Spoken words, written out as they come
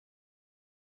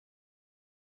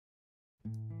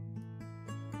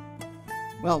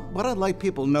Well, what I'd like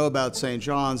people to know about St.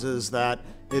 John's is that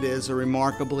it is a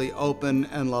remarkably open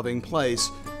and loving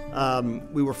place.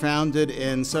 We were founded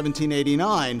in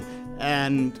 1789,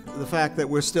 and the fact that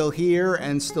we're still here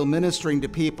and still ministering to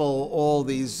people all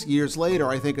these years later,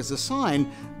 I think is a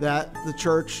sign that the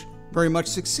church very much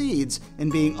succeeds in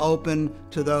being open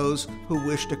to those who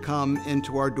wish to come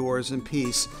into our doors in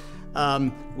peace.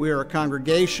 We are a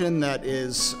congregation that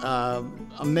is a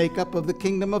makeup of the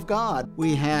kingdom of God.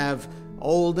 We have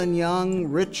old and young,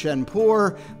 rich and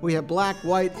poor. We have black,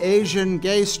 white, Asian,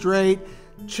 gay, straight,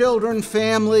 children,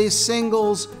 families,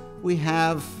 singles. We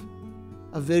have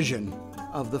a vision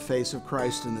of the face of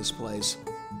Christ in this place.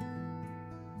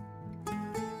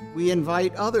 We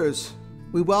invite others.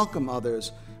 We welcome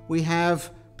others. We have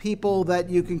people that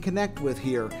you can connect with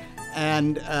here.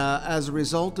 And as a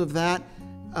result of that,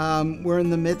 we're in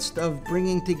the midst of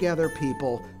bringing together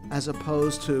people as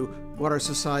opposed to what our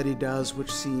society does,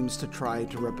 which seems to try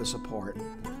to rip us apart.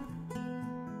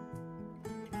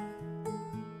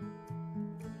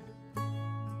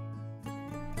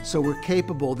 So we're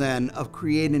capable then of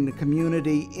creating a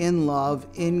community in love,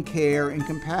 in care, in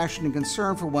compassion and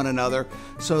concern for one another,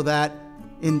 so that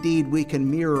indeed we can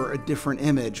mirror a different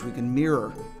image. We can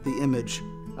mirror the image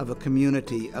of a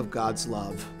community of God's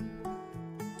love.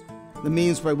 The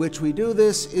means by which we do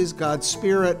this is God's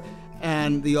Spirit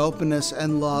and the openness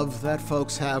and love that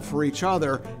folks have for each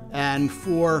other and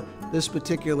for this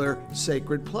particular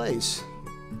sacred place.